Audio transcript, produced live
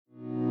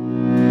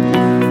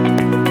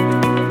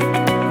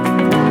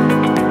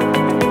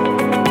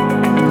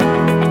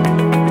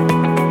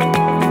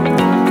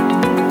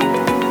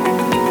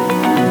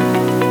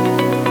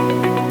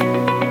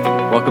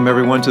Welcome,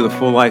 everyone, to the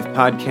Full Life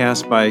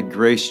Podcast by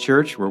Grace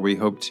Church, where we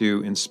hope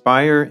to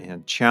inspire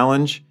and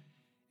challenge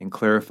and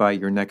clarify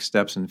your next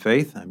steps in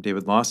faith. I'm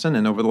David Lawson,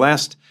 and over the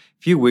last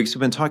few weeks, we've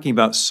been talking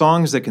about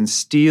songs that can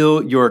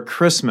steal your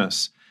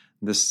Christmas.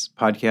 This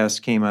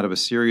podcast came out of a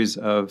series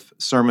of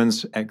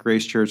sermons at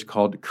Grace Church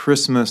called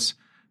Christmas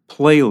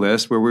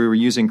Playlist, where we were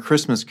using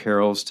Christmas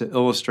carols to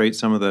illustrate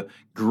some of the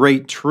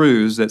great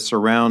truths that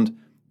surround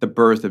the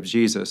birth of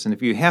Jesus. And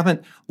if you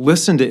haven't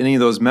listened to any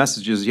of those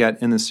messages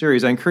yet in the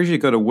series, I encourage you to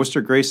go to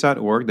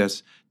worcestergrace.org.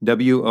 That's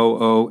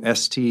WOOSTER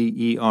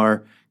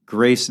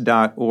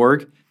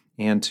grace.org,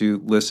 and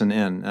to listen in.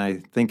 And I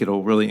think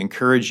it'll really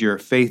encourage your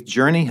faith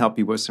journey, help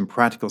you with some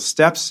practical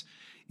steps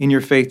in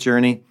your faith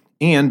journey.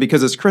 And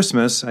because it's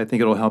Christmas, I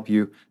think it'll help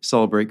you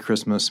celebrate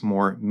Christmas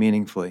more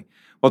meaningfully.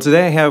 Well,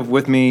 today I have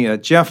with me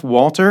Jeff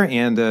Walter.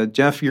 And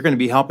Jeff, you're going to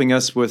be helping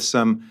us with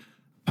some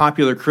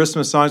popular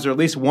Christmas songs, or at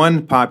least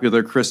one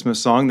popular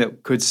Christmas song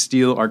that could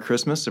steal our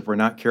Christmas if we're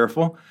not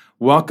careful.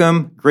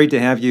 Welcome. Great to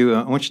have you.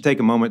 I want you to take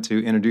a moment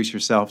to introduce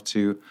yourself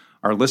to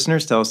our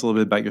listeners. Tell us a little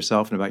bit about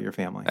yourself and about your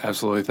family.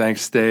 Absolutely.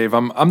 Thanks, Dave.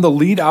 I'm the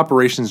lead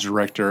operations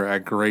director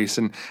at Grace,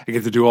 and I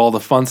get to do all the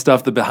fun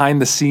stuff, the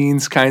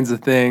behind-the-scenes kinds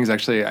of things.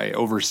 Actually, I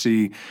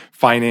oversee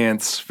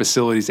finance,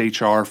 facilities,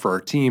 HR for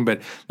our team,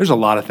 but there's a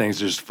lot of things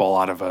that just fall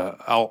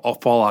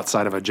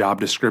outside of a job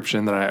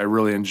description that I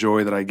really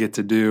enjoy that I get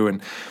to do.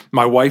 And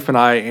my wife and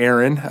I,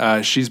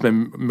 Erin, she's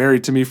been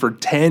married to me for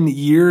 10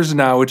 years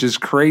now, which is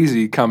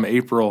crazy come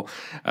April.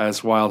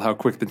 It's wild how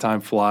quick the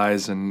time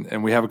flies.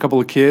 And we have a couple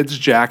of kids,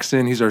 Jackson.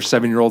 He's our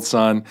 7-year-old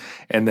son.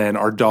 And then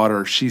our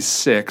daughter, she's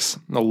 6,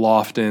 a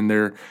Lofton.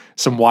 They're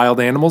some wild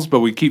animals,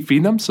 but we keep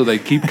feeding them, so they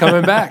keep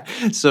coming back.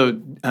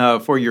 So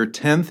for your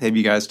 10th, have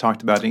you guys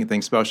talked about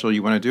anything special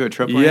you want to do, a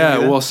trip? Yeah,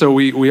 well, so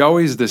we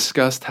always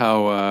discussed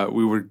how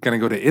we were going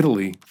to go to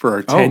Italy for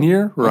our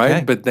 10-year, right?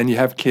 Okay. But then you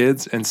have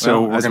kids, and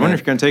so I was wondering if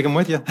you're going to take them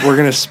with you. We're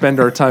going to spend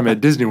our time at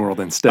Disney World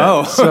instead. Oh,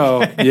 okay.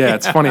 So yeah,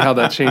 it's funny how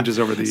that changes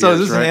over the years. So is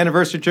this right? an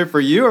anniversary trip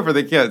for you or for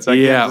the kids?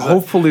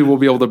 Hopefully we'll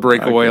be able to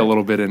break away a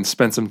little bit and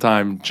spend some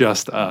time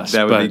just us.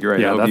 That would be great.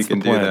 Yeah, I hope you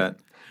can do that.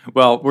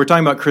 Well, we're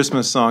talking about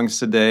Christmas songs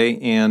today,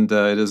 and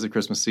it is the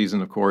Christmas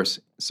season, of course.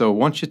 So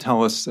why don't you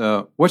tell us,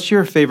 what's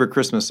your favorite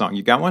Christmas song?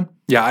 You got one?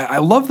 Yeah, I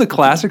love the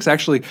classics.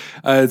 Actually,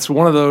 it's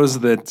one of those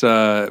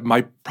that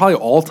my probably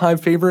all-time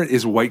favorite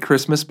is White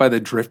Christmas by the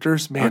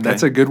Drifters. Man,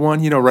 That's a good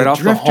one, right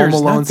off the Home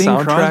Alone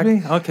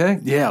soundtrack. Okay.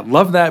 Yeah,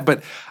 love that.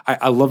 But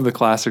I love the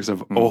classics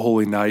of Oh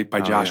Holy Night by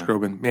Josh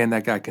Groban. Man,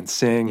 that guy can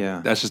sing. Yeah.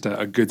 That's just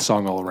a good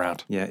song all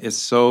around. Yeah, it's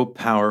so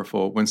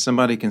powerful when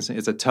somebody can sing.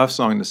 It's a tough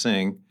song to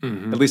sing,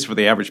 at least for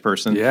the average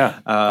person. Yeah,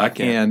 I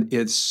can. And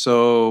it's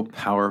so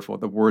powerful.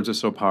 The words are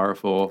so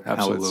powerful.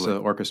 Absolutely. How it's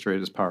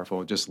orchestrated is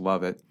powerful. Just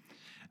love it.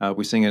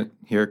 We sing it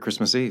here at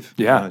Christmas Eve.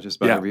 Yeah, just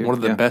about every year. One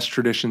of the best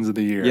traditions of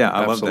the year. Yeah,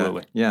 I love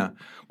that. Yeah.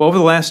 Well, over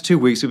the last 2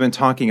 weeks, we've been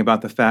talking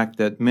about the fact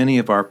that many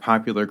of our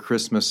popular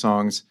Christmas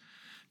songs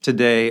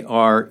today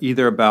are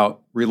either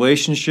about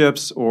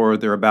relationships or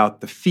they're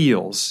about the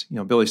feels.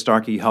 Billy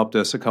Starkey helped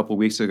us a couple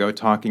weeks ago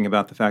talking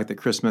about the fact that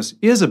Christmas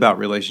is about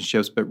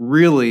relationships, but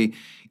really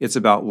it's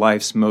about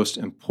life's most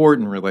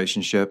important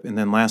relationship. And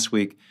then last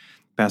week,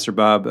 Pastor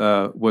Bob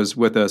was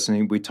with us,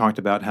 and we talked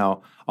about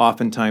how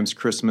oftentimes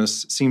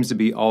Christmas seems to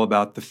be all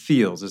about the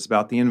feels. It's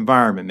about the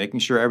environment, making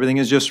sure everything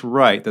is just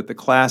right, that the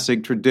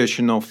classic,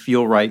 traditional,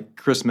 feel-right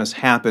Christmas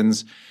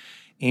happens.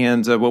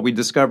 And what we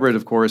discovered,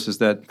 of course, is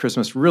that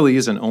Christmas really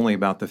isn't only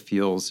about the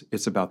feels.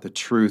 It's about the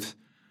truth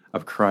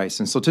of Christ.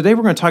 And so today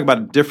we're going to talk about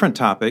a different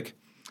topic,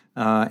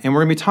 and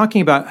we're going to be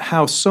talking about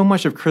how so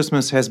much of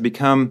Christmas has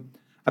become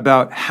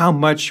about how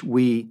much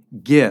we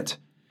get.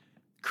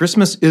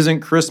 Christmas isn't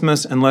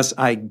Christmas unless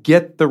I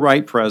get the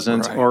right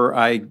present, or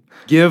I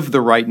give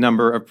the right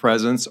number of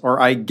presents,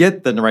 or I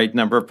get the right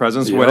number of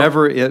presents,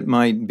 whatever it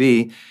might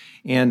be.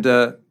 And,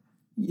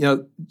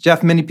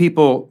 Jeff, for many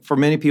people,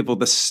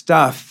 the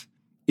stuff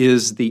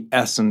is the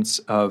essence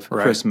of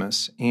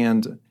Christmas.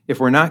 And if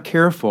we're not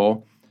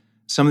careful,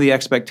 some of the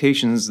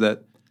expectations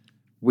that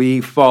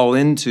we fall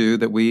into,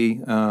 that we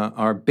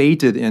are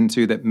baited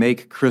into, that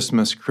make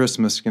Christmas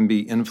can be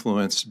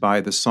influenced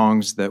by the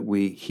songs that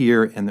we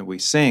hear and that we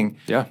sing.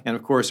 Yeah. And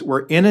of course,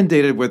 we're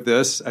inundated with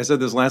this. I said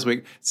this last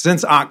week.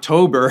 Since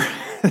October,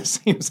 it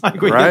seems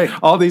like we get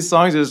all these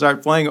songs that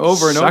start playing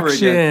over and over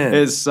again.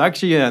 It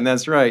sucks you in.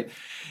 That's right.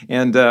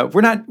 And no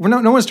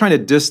one's trying to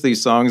diss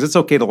these songs. It's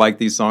okay to like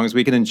these songs.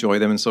 We can enjoy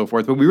them and so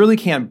forth. But we really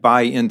can't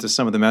buy into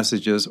some of the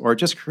messages, or it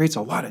just creates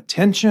a lot of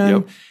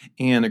tension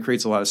and it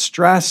creates a lot of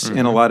stress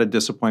and a lot of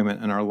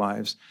disappointment in our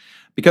lives.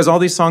 Because all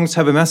these songs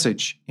have a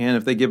message, and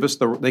if they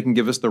can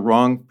give us the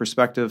wrong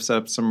perspective, set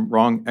up some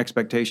wrong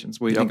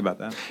expectations. What do you think about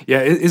that? Yeah,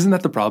 isn't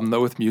that the problem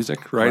though with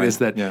music, right? Is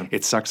that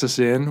it sucks us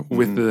in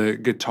with the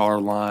guitar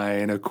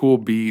line, a cool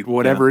beat,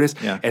 whatever it is,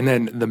 and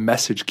then the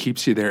message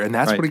keeps you there, and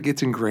that's what it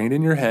gets ingrained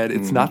in your head.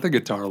 It's not the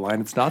guitar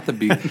line, it's not the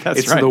beat,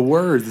 it's the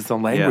words, it's the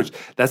language.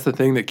 That's the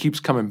thing that keeps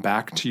coming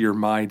back to your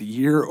mind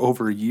year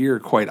over year,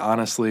 quite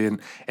honestly, and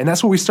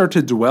that's what we start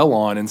to dwell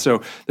on. And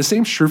so the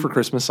same's true for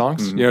Christmas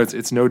songs.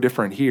 It's no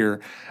different here.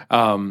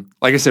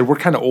 Like I said, we're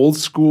kind of old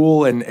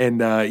school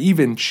and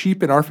even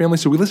cheap in our family,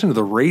 so we listen to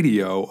the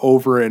radio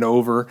over and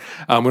over.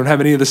 We don't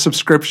have any of the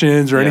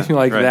subscriptions or anything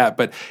like that.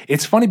 But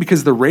it's funny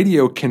because the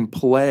radio can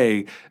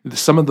play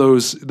some of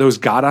those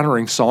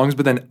God-honoring songs,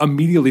 but then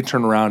immediately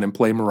turn around and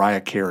play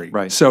Mariah Carey.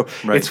 Right. So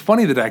it's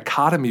funny the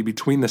dichotomy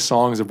between the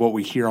songs of what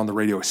we hear on the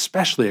radio,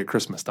 especially at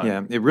Christmas time.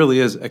 Yeah, it really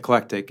is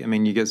eclectic. I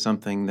mean, you get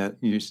something that,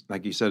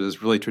 like you said,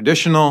 is really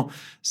traditional,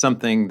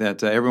 something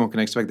that everyone can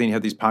expect. Then you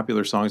have these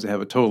popular songs that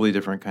have a totally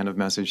different kind of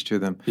message to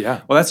them.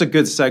 Yeah. Well, that's a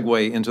good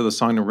segue into the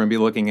song that we're going to be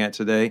looking at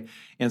today.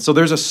 And so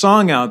there's a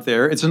song out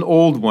there. It's an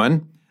old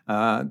one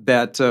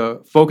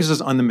that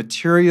focuses on the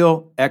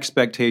material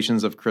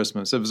expectations of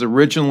Christmas. It was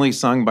originally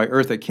sung by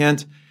Eartha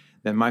Kitt.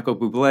 Then Michael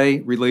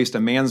Bublé released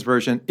a man's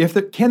version.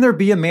 Can there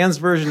be a man's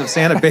version of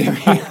Santa Baby?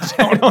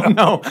 I don't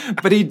know,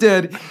 but he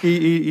did.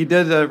 He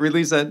did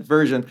release that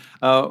version.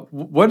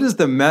 What is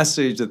the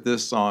message that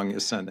this song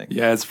is sending?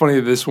 Yeah, it's funny.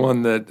 This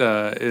one that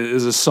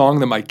is a song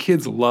that my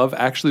kids love.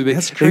 Actually,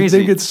 That's crazy.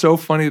 They think it's so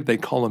funny that they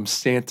call him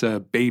Santa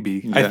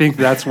Baby. Yeah. I think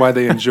that's why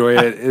they enjoy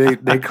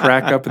it. They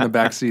crack up in the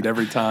backseat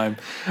every time,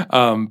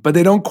 but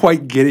they don't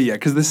quite get it yet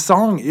because this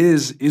song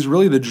is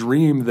really the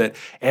dream that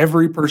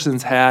every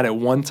person's had at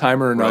one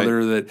time or another.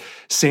 That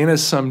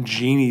Santa's some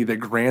genie that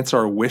grants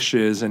our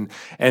wishes, and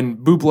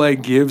Bublé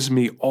gives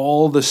me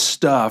all the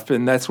stuff,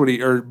 and that's what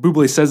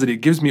Bublé says that he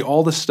gives me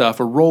all the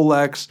stuff: a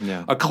Rolex,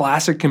 a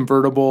classic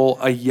convertible,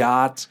 a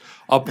yacht,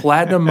 a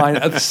platinum mine,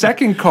 a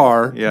second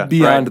car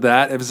beyond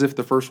that, as if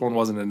the first one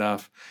wasn't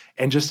enough,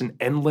 and just an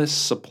endless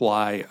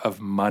supply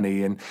of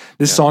money. And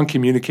this song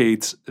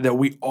communicates that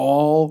we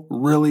all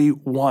really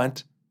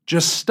want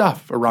just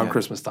stuff around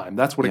Christmas time.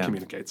 That's what it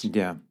communicates.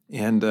 Yeah.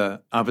 And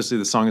obviously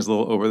the song is a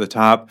little over the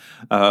top,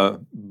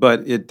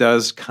 but it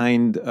does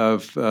kind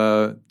of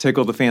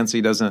tickle the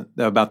fancy, doesn't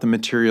it, about the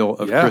material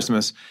of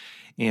Christmas.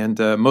 And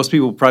most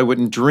people probably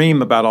wouldn't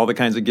dream about all the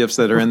kinds of gifts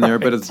that are in there,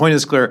 but the point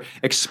is clear.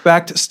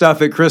 Expect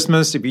stuff at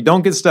Christmas. If you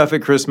don't get stuff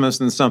at Christmas,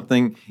 then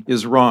something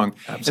is wrong.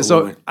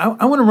 Absolutely. And so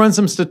I want to run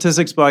some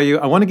statistics by you.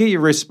 I want to get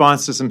your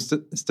response to some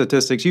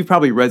statistics. You've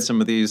probably read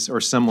some of these or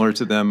similar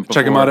to them before.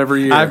 Check them out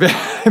every year. I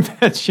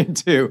bet you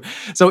do.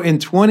 So in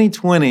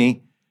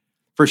 2020,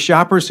 for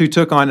shoppers who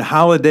took on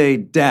holiday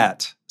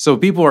debt, so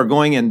people are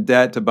going in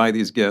debt to buy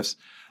these gifts,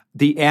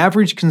 the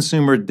average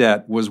consumer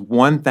debt was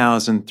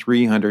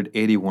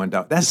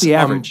 $1,381. That's the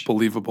average.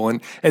 Unbelievable.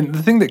 And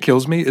the thing that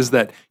kills me is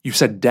that you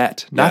said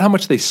debt, not how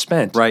much they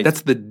spent. Right.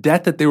 That's the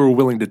debt that they were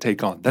willing to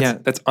take on.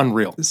 That's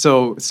unreal.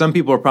 So some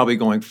people are probably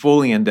going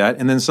fully in debt,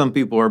 and then some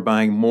people are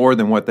buying more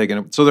than what they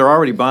can. So they're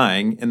already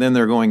buying, and then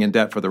they're going in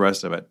debt for the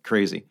rest of it.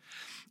 Crazy.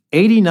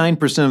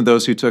 89% of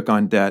those who took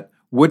on debt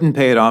wouldn't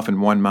pay it off in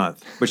 1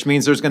 month, which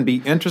means there's going to be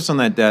interest on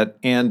that debt.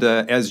 And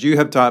as you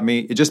have taught me,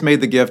 it just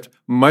made the gift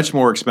much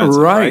more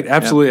expensive. Right?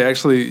 Absolutely. Yeah.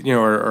 Actually,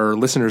 our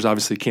listeners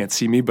obviously can't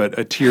see me, but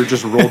a tear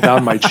just rolled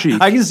down my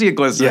cheek. I can see it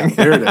glistening. Yeah,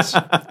 there it is.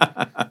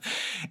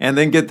 And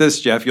then get this,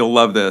 Jeff, you'll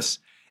love this.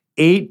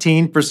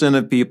 18%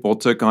 of people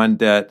took on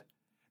debt.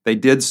 They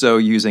did so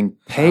using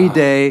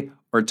payday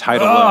or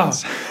title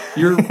loans.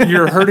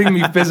 You're hurting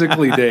me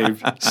physically,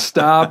 Dave.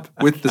 Stop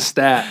with the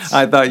stats.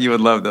 I thought you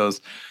would love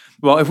those.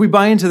 Well, if we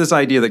buy into this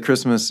idea that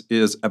Christmas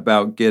is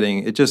about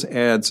getting, it just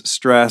adds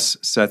stress,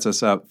 sets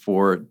us up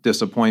for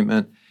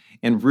disappointment,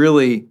 and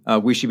really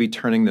we should be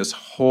turning this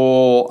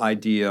whole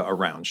idea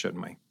around,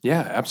 shouldn't we?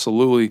 Yeah,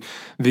 absolutely.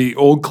 The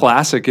old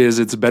classic is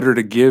it's better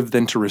to give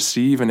than to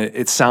receive, and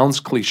it sounds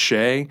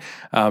cliche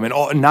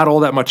and not all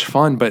that much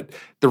fun, but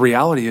the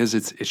reality is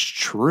it's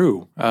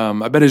true.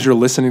 I bet as you're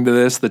listening to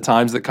this, the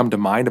times that come to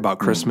mind about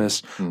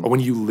Christmas or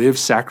when you live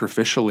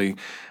sacrificially,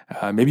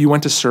 maybe you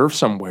went to serve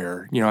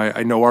somewhere.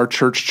 I know our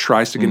church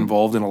tries to get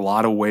involved in a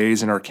lot of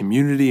ways in our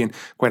community and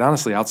quite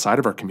honestly outside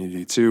of our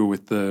community too,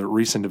 with the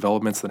recent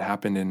developments that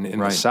happened in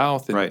the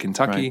South, in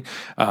Kentucky,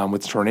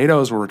 with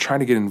tornadoes, where we're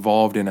trying to get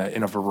involved in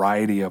a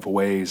variety of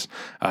ways,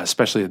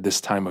 especially at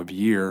this time of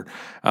year.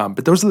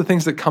 But those are the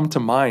things that come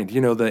to mind.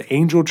 The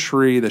angel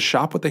tree, the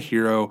shop with the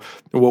hero,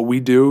 what we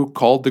do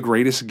called the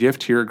greatest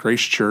gift here at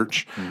Grace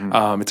Church.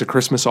 It's a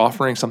Christmas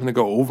offering, something to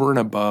go over and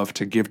above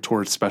to give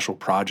towards special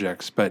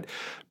projects. But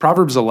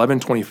Proverbs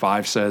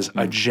 11:25 says,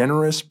 a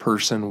generous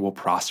person will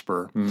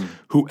prosper.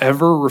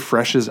 Whoever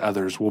refreshes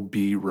others will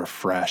be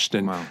refreshed.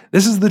 And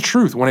this is the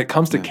truth when it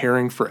comes to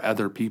caring for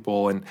other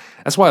people. And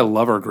that's why I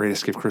love our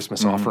Greatest Gift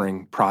Christmas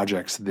offering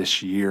projects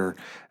this year,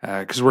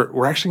 because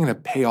we're actually going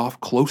to pay off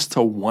close to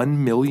 $1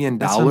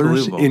 million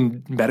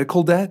in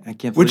medical debt, I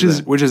can't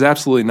believe which is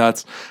absolutely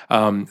nuts.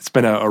 It's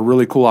been a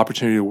really cool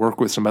opportunity to work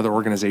with some other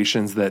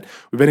organizations that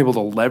we've been able to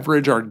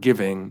leverage our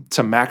giving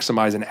to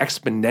maximize and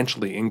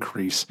exponentially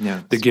increase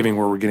the giving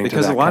where we're getting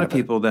because to that a lot of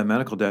people, that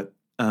medical debt,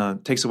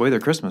 takes away their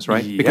Christmas,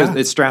 right? Because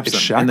it straps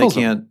them and they shackles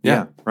can't. them.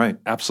 Yeah, right.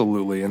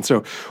 Absolutely. And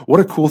so, what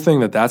a cool thing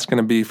that's going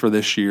to be for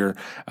this year.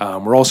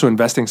 We're also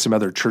investing some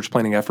other church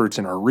planting efforts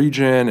in our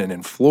region and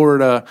in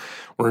Florida.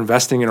 We're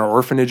investing in our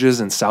orphanages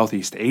in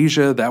Southeast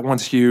Asia. That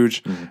one's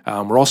huge.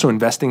 We're also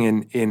investing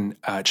in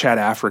Chad,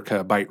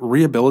 Africa, by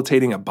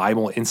rehabilitating a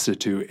Bible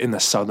Institute in the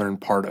southern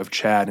part of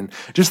Chad. And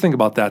just think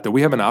about that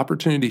we have an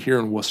opportunity here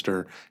in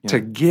Worcester to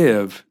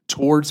give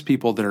towards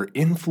people that are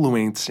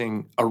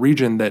influencing a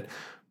region that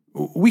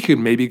we could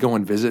maybe go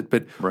and visit,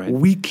 but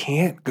we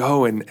can't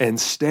go and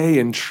stay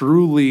and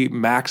truly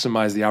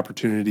maximize the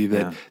opportunity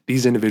that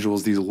these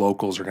individuals, these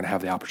locals are going to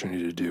have the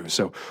opportunity to do.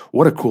 So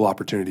what a cool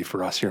opportunity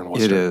for us here in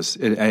Worcester. It is.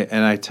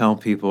 And I tell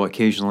people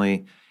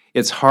occasionally,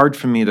 it's hard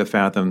for me to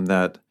fathom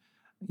that,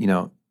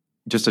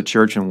 just a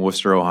church in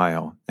Worcester,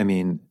 Ohio,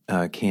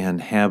 can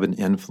have an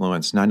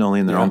influence not only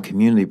in their own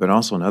community, but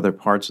also in other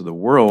parts of the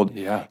world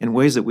in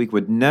ways that we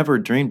would never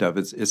dreamed of.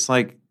 It's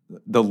like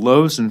the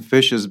loaves and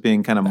fishes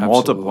being kind of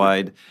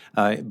multiplied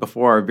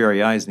before our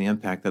very eyes, and the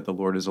impact that the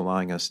Lord is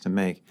allowing us to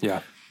make.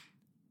 Yeah.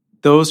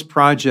 Those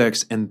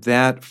projects and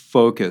that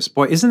focus,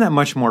 boy, isn't that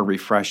much more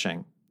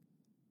refreshing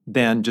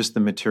than just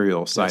the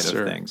material side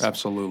of things?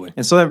 Absolutely.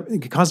 And so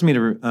that caused me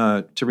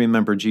to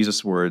remember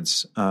Jesus'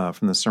 words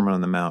from the Sermon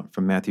on the Mount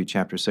from Matthew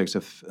chapter 6.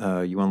 If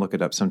you want to look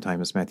it up sometime,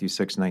 it's Matthew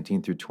 6,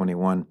 19 through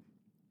 21.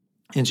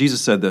 And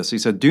Jesus said this. He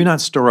said, "Do not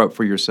store up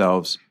for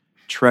yourselves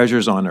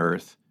treasures on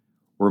earth,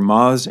 where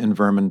moths and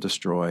vermin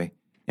destroy,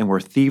 and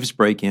where thieves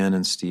break in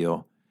and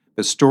steal.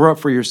 But store up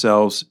for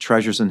yourselves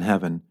treasures in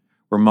heaven,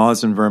 where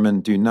moths and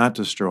vermin do not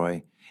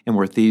destroy, and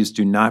where thieves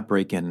do not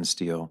break in and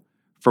steal.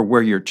 For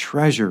where your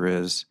treasure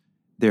is,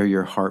 there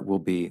your heart will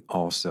be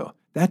also."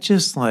 That's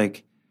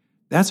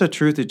a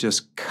truth that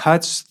just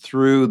cuts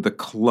through the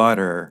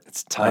clutter.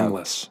 It's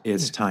timeless.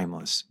 It's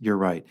timeless. You're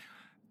right.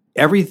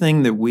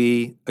 Everything that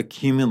we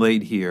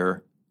accumulate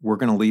here, we're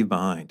going to leave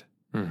behind.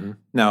 Mm-hmm.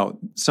 Now,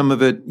 some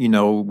of it,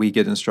 we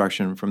get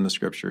instruction from the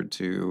Scripture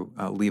to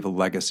leave a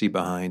legacy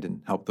behind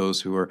and help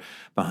those who are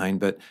behind.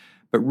 But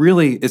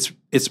really,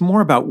 it's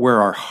more about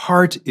where our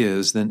heart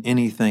is than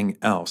anything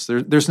else.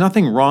 There's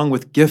nothing wrong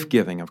with gift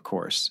giving, of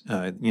course.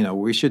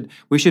 We should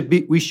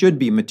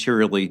be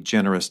materially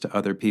generous to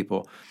other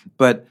people.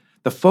 But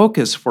the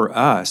focus for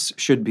us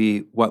should be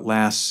what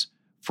lasts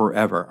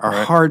forever.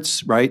 Our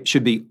hearts,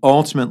 should be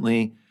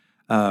ultimately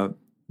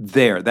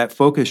there. That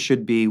focus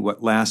should be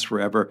what lasts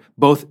forever,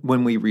 both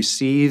when we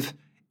receive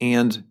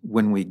and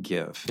when we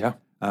give. Yeah.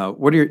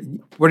 What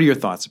are your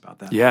thoughts about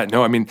that? Yeah,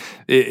 no,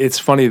 it's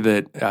funny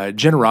that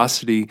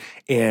generosity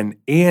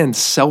and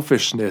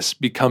selfishness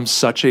becomes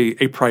such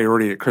a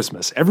priority at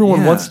Christmas.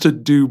 Everyone wants to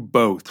do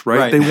both,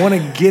 right? They want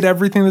to get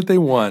everything that they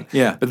want.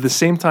 Yeah. But at the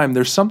same time,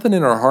 there's something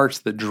in our hearts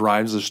that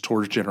drives us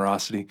towards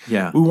generosity.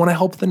 Yeah. We want to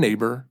help the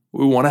neighbor.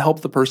 We want to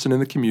help the person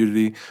in the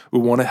community. We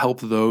want to help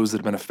those that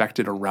have been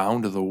affected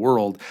around the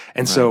world.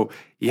 And so,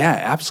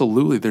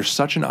 absolutely. There's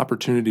such an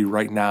opportunity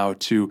right now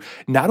to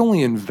not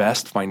only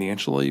invest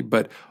financially,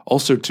 but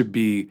also to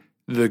be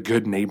the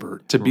good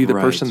neighbor, to be the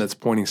person that's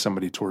pointing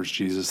somebody towards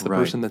Jesus, the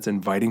person that's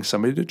inviting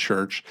somebody to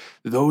church,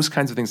 those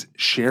kinds of things.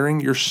 Sharing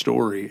your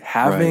story,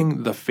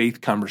 having the faith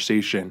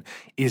conversation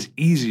is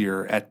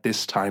easier at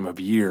this time of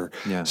year.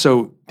 Yeah.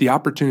 So the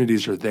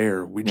opportunities are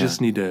there. We just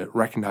need to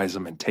recognize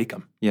them and take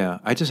them. Yeah.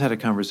 I just had a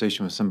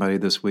conversation with somebody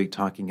this week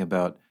talking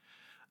about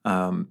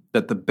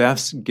that the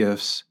best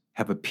gifts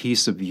have a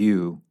piece of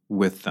you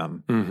with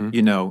them.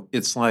 Mm-hmm.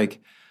 It's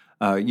like,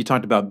 you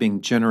talked about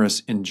being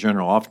generous in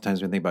general.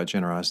 Oftentimes when we think about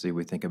generosity,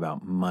 we think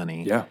about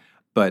money. Yeah.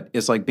 But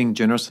it's like being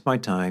generous with my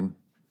time,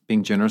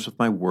 being generous with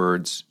my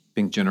words,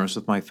 being generous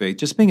with my faith,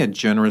 just being a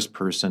generous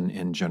person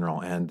in general.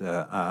 And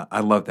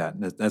I love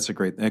that. That's a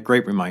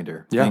great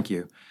reminder. Yeah. Thank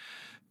you.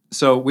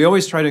 So we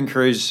always try to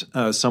encourage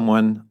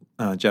someone,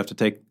 Jeff, to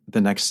take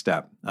the next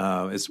step.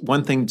 It's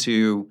one thing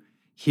to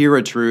hear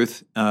a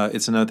truth.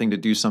 It's another thing to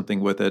do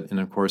something with it. And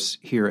of course,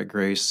 here at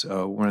Grace,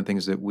 one of the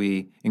things that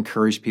we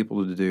encourage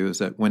people to do is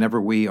that whenever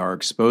we are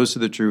exposed to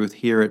the truth,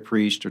 hear it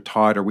preached or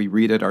taught, or we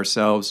read it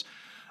ourselves,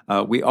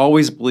 we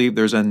always believe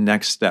there's a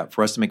next step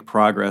for us to make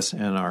progress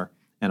in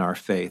our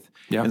faith.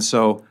 Yeah. And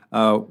so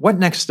what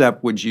next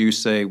step would you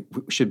say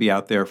should be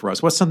out there for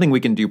us? What's something we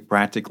can do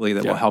practically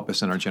that will help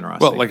us in our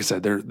generosity? Well, like I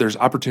said, there's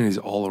opportunities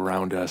all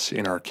around us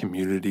in our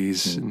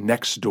communities,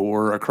 next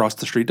door, across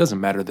the street.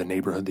 Doesn't matter the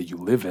neighborhood that you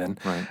live in.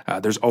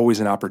 Right. There's always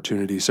an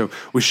opportunity. So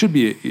we should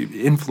be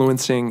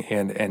influencing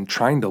and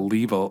trying to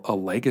leave a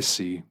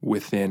legacy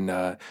within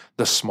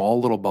the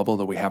small little bubble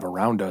that we have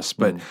around us.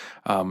 But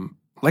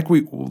like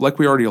we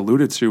already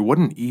alluded to, what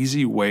an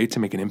easy way to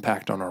make an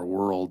impact on our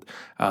world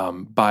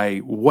by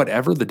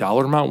whatever the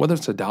dollar amount, whether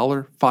it's $1,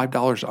 $5,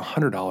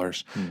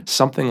 $100,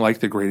 something like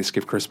the Greatest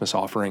Gift Christmas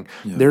offering.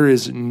 Yeah. There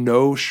is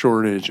no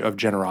shortage of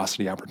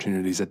generosity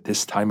opportunities at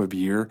this time of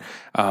year.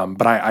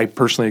 But I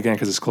personally, again,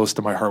 because it's close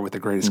to my heart with the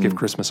Greatest Gift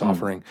Christmas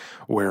offering,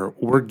 where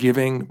we're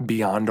giving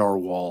beyond our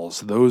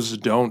walls. Those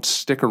don't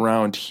stick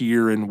around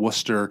here in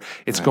Worcester.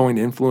 It's going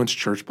to influence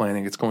church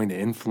planning. It's going to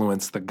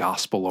influence the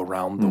gospel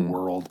around the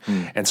world.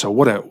 And so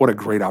what a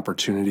great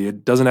opportunity.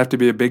 It doesn't have to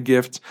be a big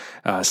gift.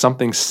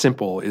 Something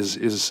simple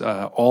is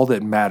all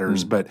that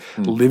matters, but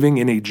living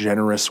in a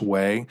generous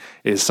way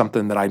is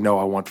something that I know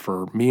I want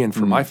for me and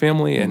for my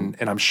family, and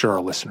I'm sure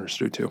our listeners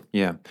do too.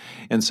 Yeah.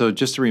 And so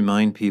just to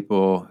remind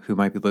people who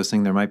might be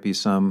listening, there might be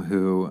some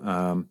who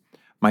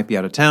might be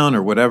out of town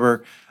or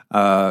whatever,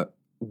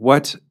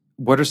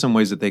 what are some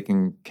ways that they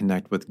can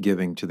connect with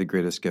giving to the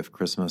Greatest Gift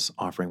Christmas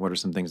offering? What are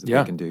some things that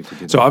they can do to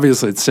do that? So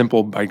obviously it's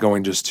simple by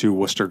going just to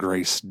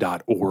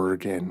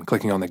worcestergrace.org and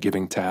clicking on the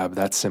giving tab.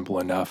 That's simple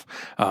enough.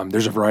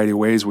 There's a variety of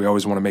ways. We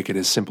always want to make it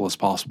as simple as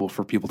possible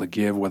for people to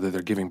give, whether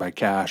they're giving by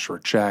cash or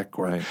check,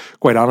 or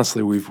quite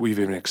honestly, we've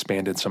even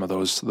expanded some of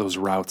those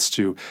routes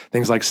to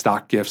things like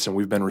stock gifts, and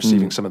we've been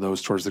receiving some of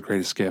those towards the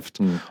Greatest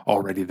Gift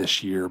already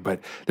this year. But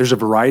there's a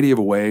variety of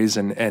ways,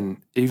 and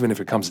even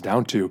if it comes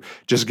down to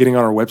just getting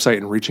on our website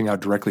and reaching out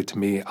directly to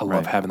me, I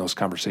love having those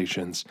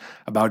conversations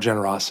about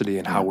generosity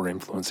and how we're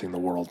influencing the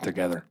world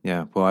together.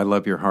 Yeah, well, I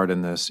love your heart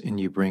in this, and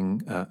you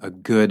bring a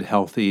good,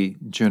 healthy,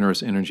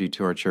 generous energy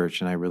to our church,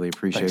 and I really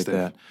appreciate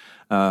that.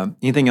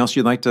 Anything else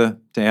you'd like to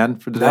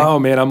add for today? No,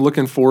 man, I'm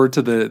looking forward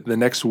to the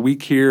next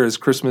week here as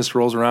Christmas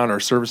rolls around, our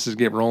services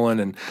get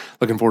rolling, and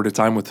looking forward to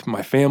time with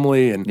my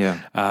family, and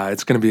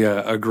it's going to be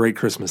a great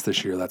Christmas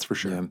this year, that's for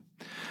sure. Yeah.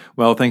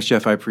 Well, thanks,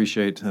 Jeff. I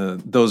appreciate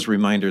those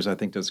reminders. I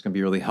think that's going to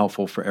be really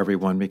helpful for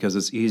everyone, because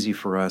it's easy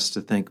for us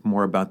to think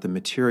more about the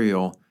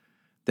material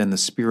than the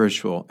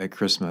spiritual at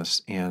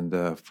Christmas.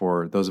 And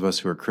for those of us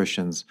who are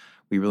Christians,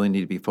 we really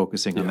need to be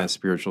focusing on that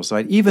spiritual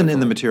side. Even in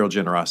the material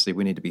generosity,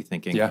 we need to be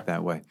thinking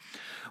that way.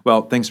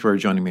 Well, thanks for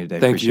joining me today.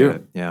 Thank you.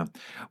 Appreciate it. Yeah.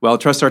 Well, I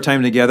trust our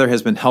time together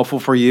has been helpful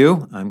for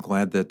you. I'm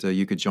glad that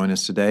you could join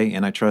us today,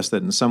 and I trust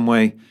that in some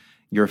way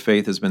your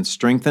faith has been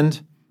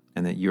strengthened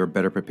and that you're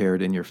better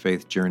prepared in your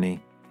faith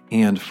journey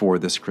and for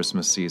this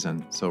Christmas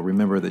season. So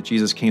remember that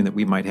Jesus came that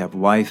we might have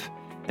life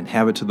and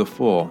have it to the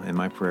full, and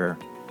my prayer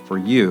for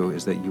you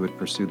is that you would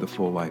pursue the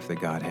full life that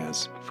God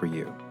has for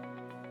you.